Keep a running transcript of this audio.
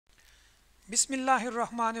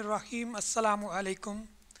Bismillahirrahmanirrahim. Assalamu alaikum.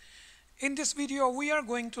 In this video, we are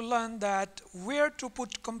going to learn that where to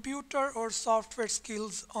put computer or software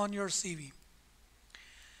skills on your CV.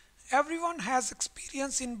 Everyone has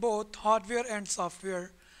experience in both hardware and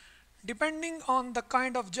software. Depending on the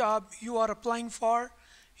kind of job you are applying for,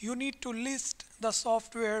 you need to list the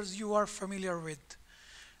softwares you are familiar with.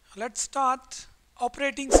 Let's start.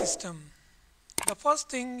 Operating system. The first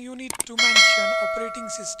thing you need to mention operating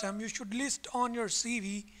system. You should list on your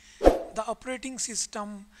CV the operating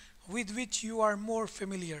system with which you are more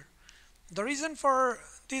familiar. The reason for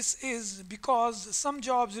this is because some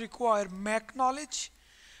jobs require Mac knowledge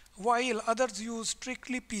while others use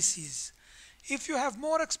strictly PCs. If you have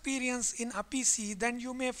more experience in a PC, then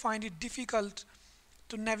you may find it difficult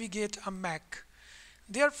to navigate a Mac.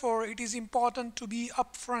 Therefore, it is important to be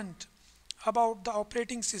upfront about the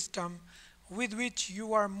operating system with which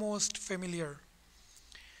you are most familiar.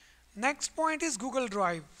 Next point is Google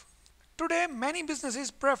Drive. Today, many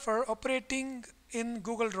businesses prefer operating in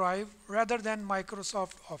Google Drive rather than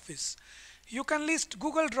Microsoft Office. You can list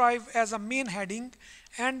Google Drive as a main heading,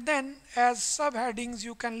 and then as subheadings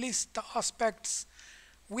you can list the aspects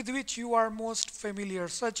with which you are most familiar,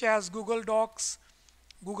 such as Google Docs,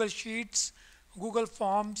 Google Sheets, Google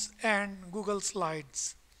Forms, and Google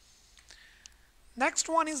Slides. Next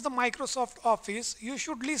one is the Microsoft Office. You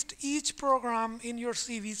should list each program in your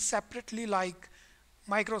CV separately, like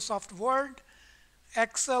Microsoft Word,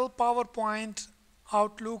 Excel, PowerPoint,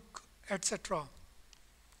 Outlook, etc.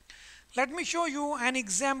 Let me show you an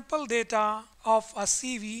example data of a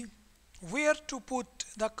CV where to put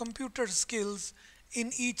the computer skills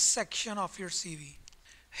in each section of your CV.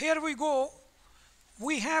 Here we go.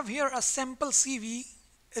 We have here a sample CV,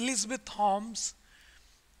 Elizabeth Holmes.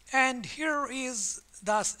 And here is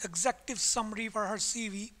the executive summary for her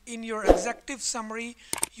CV. In your executive summary,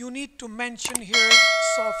 you need to mention here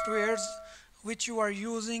softwares which you are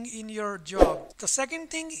using in your job. The second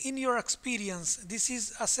thing, in your experience, this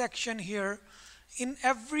is a section here. In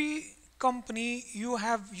every company, you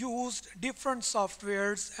have used different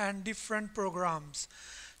softwares and different programs.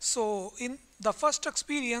 So in the first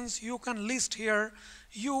experience, you can list here,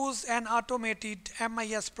 use an automated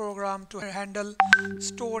MIS program to handle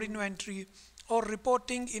store inventory or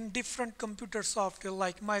reporting in different computer software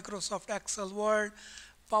like Microsoft Excel, Word,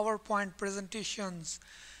 PowerPoint presentations.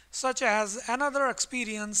 Such as another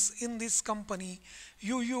experience in this company,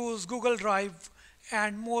 you use Google Drive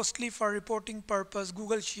and mostly for reporting purpose,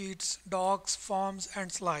 Google Sheets, Docs, Forms,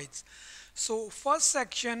 and Slides. So first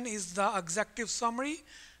section is the executive summary.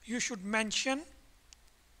 You should mention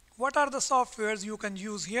what are the softwares you can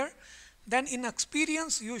use here. Then in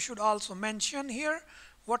experience, you should also mention here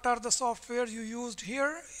what are the software you used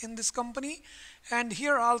here in this company, and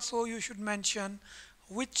here also you should mention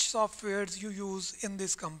which softwares you use in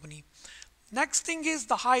this company. Next thing is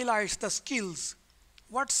the highlights, the skills.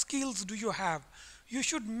 What skills do you have? You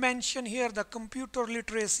should mention here the computer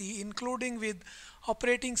literacy, including with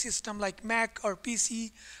operating system like Mac or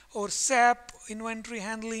PC or SAP, inventory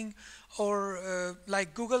handling, or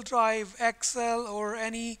like Google Drive, Excel, or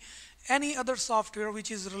any other software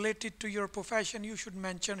which is related to your profession. You should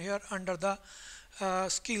mention here under the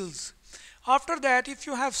skills. After that, if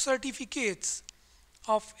you have certificates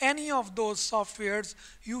of any of those softwares,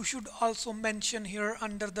 you should also mention here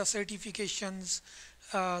under the certifications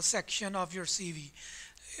section of your CV.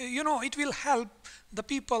 It will help the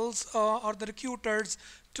peoples or the recruiters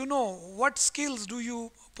to know what skills do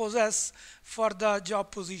you possess for the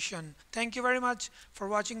job position. Thank you very much for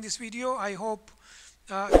watching this video. I hope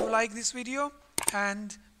you like this video,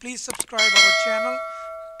 and please subscribe our channel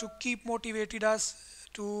to keep motivated us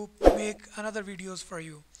to make another videos for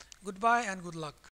you. Goodbye and good luck.